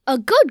A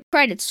good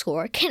credit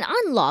score can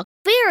unlock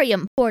very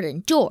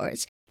important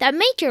doors that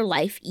make your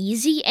life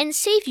easy and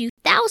save you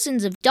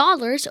thousands of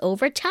dollars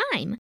over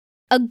time.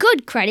 A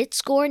good credit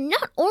score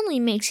not only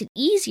makes it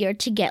easier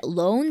to get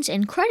loans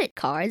and credit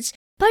cards,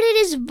 but it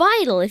is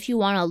vital if you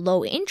want a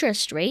low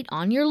interest rate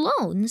on your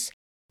loans.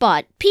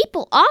 But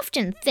people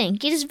often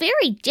think it is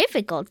very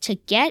difficult to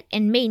get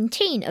and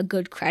maintain a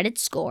good credit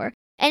score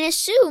and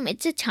assume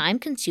it's a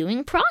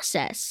time-consuming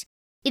process.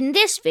 In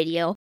this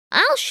video,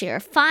 I'll share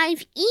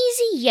 5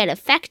 easy yet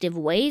effective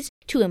ways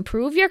to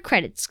improve your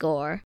credit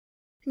score.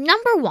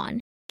 Number 1.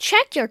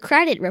 Check your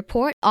credit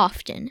report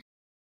often.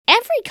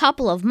 Every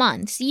couple of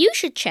months, you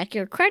should check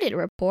your credit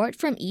report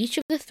from each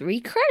of the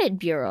 3 credit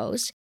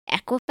bureaus,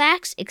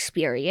 Equifax,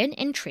 Experian,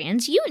 and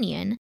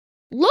TransUnion.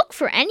 Look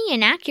for any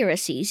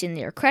inaccuracies in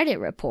their credit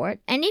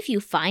report, and if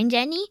you find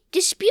any,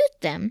 dispute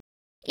them.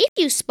 If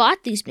you spot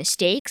these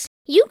mistakes,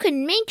 you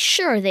can make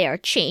sure they are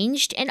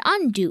changed and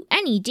undo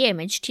any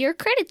damage to your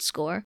credit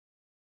score.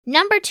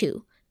 Number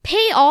 2.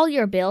 Pay all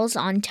your bills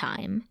on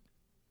time.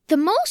 The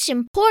most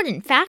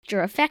important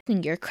factor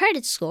affecting your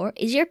credit score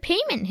is your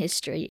payment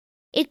history.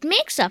 It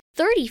makes up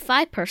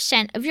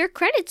 35% of your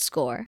credit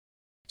score.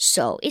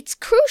 So it's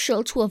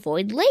crucial to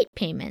avoid late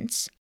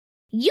payments.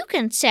 You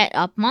can set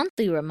up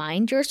monthly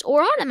reminders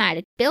or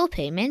automatic bill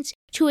payments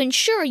to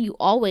ensure you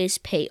always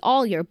pay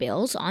all your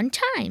bills on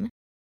time.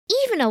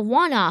 Even a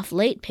one-off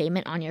late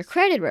payment on your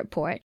credit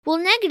report will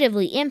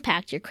negatively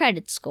impact your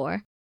credit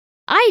score.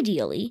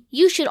 Ideally,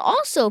 you should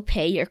also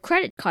pay your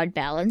credit card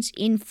balance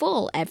in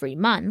full every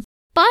month,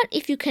 but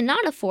if you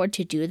cannot afford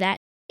to do that,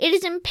 it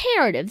is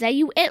imperative that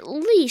you at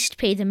least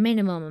pay the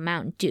minimum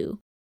amount due.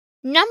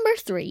 Number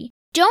 3.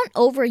 Don't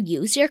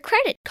overuse your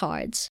credit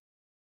cards.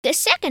 The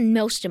second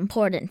most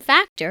important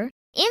factor,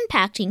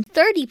 impacting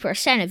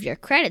 30% of your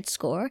credit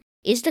score,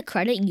 is the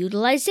credit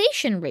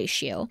utilization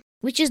ratio,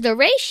 which is the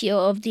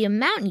ratio of the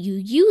amount you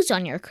use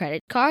on your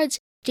credit cards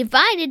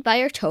divided by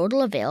your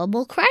total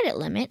available credit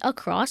limit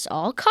across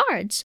all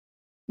cards.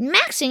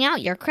 Maxing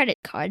out your credit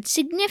card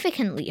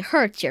significantly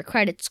hurts your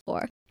credit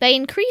score by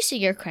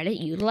increasing your credit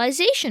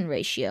utilization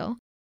ratio.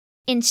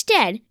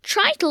 Instead,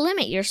 try to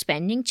limit your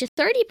spending to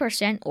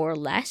 30% or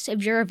less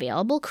of your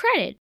available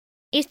credit.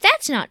 If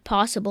that's not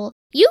possible,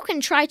 you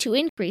can try to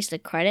increase the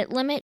credit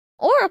limit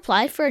or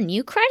apply for a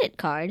new credit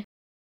card.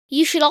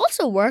 You should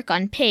also work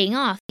on paying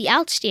off the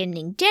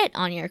outstanding debt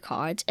on your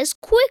cards as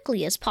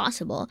quickly as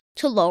possible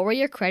to lower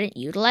your credit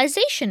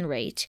utilization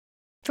rate.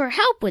 For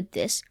help with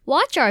this,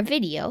 watch our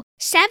video,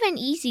 7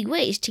 Easy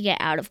Ways to Get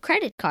Out of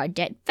Credit Card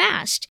Debt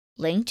Fast,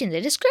 linked in the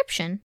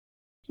description.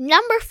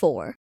 Number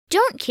 4.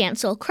 Don't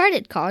cancel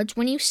credit cards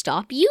when you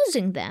stop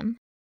using them.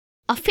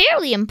 A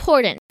fairly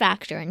important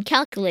factor in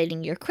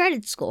calculating your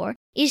credit score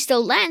is the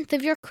length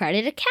of your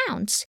credit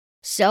accounts.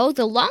 So,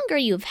 the longer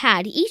you've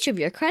had each of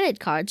your credit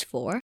cards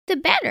for, the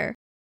better.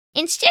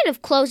 Instead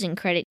of closing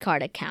credit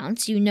card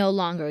accounts you no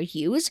longer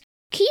use,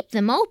 keep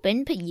them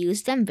open but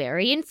use them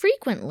very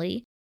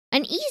infrequently.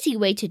 An easy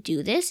way to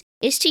do this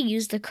is to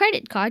use the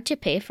credit card to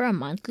pay for a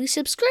monthly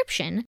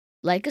subscription,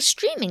 like a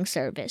streaming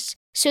service,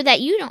 so that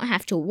you don't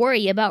have to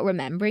worry about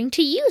remembering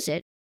to use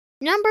it.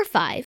 Number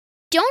 5.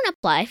 Don't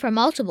apply for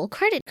multiple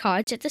credit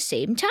cards at the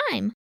same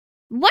time.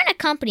 When a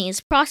company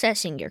is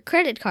processing your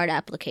credit card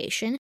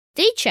application,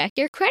 they check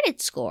your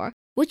credit score,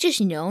 which is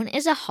known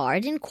as a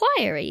hard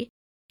inquiry.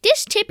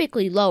 This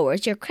typically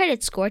lowers your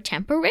credit score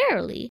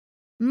temporarily.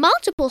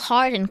 Multiple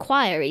hard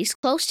inquiries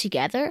close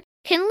together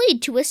can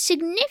lead to a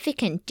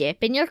significant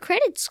dip in your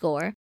credit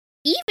score.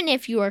 Even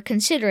if you are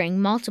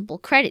considering multiple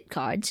credit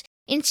cards,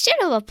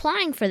 instead of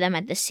applying for them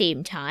at the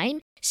same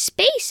time,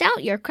 space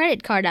out your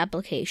credit card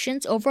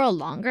applications over a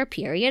longer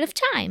period of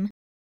time.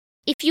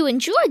 If you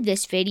enjoyed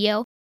this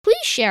video,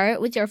 please share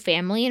it with your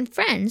family and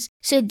friends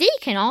so they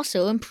can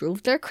also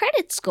improve their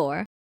credit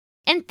score.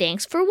 And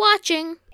thanks for watching!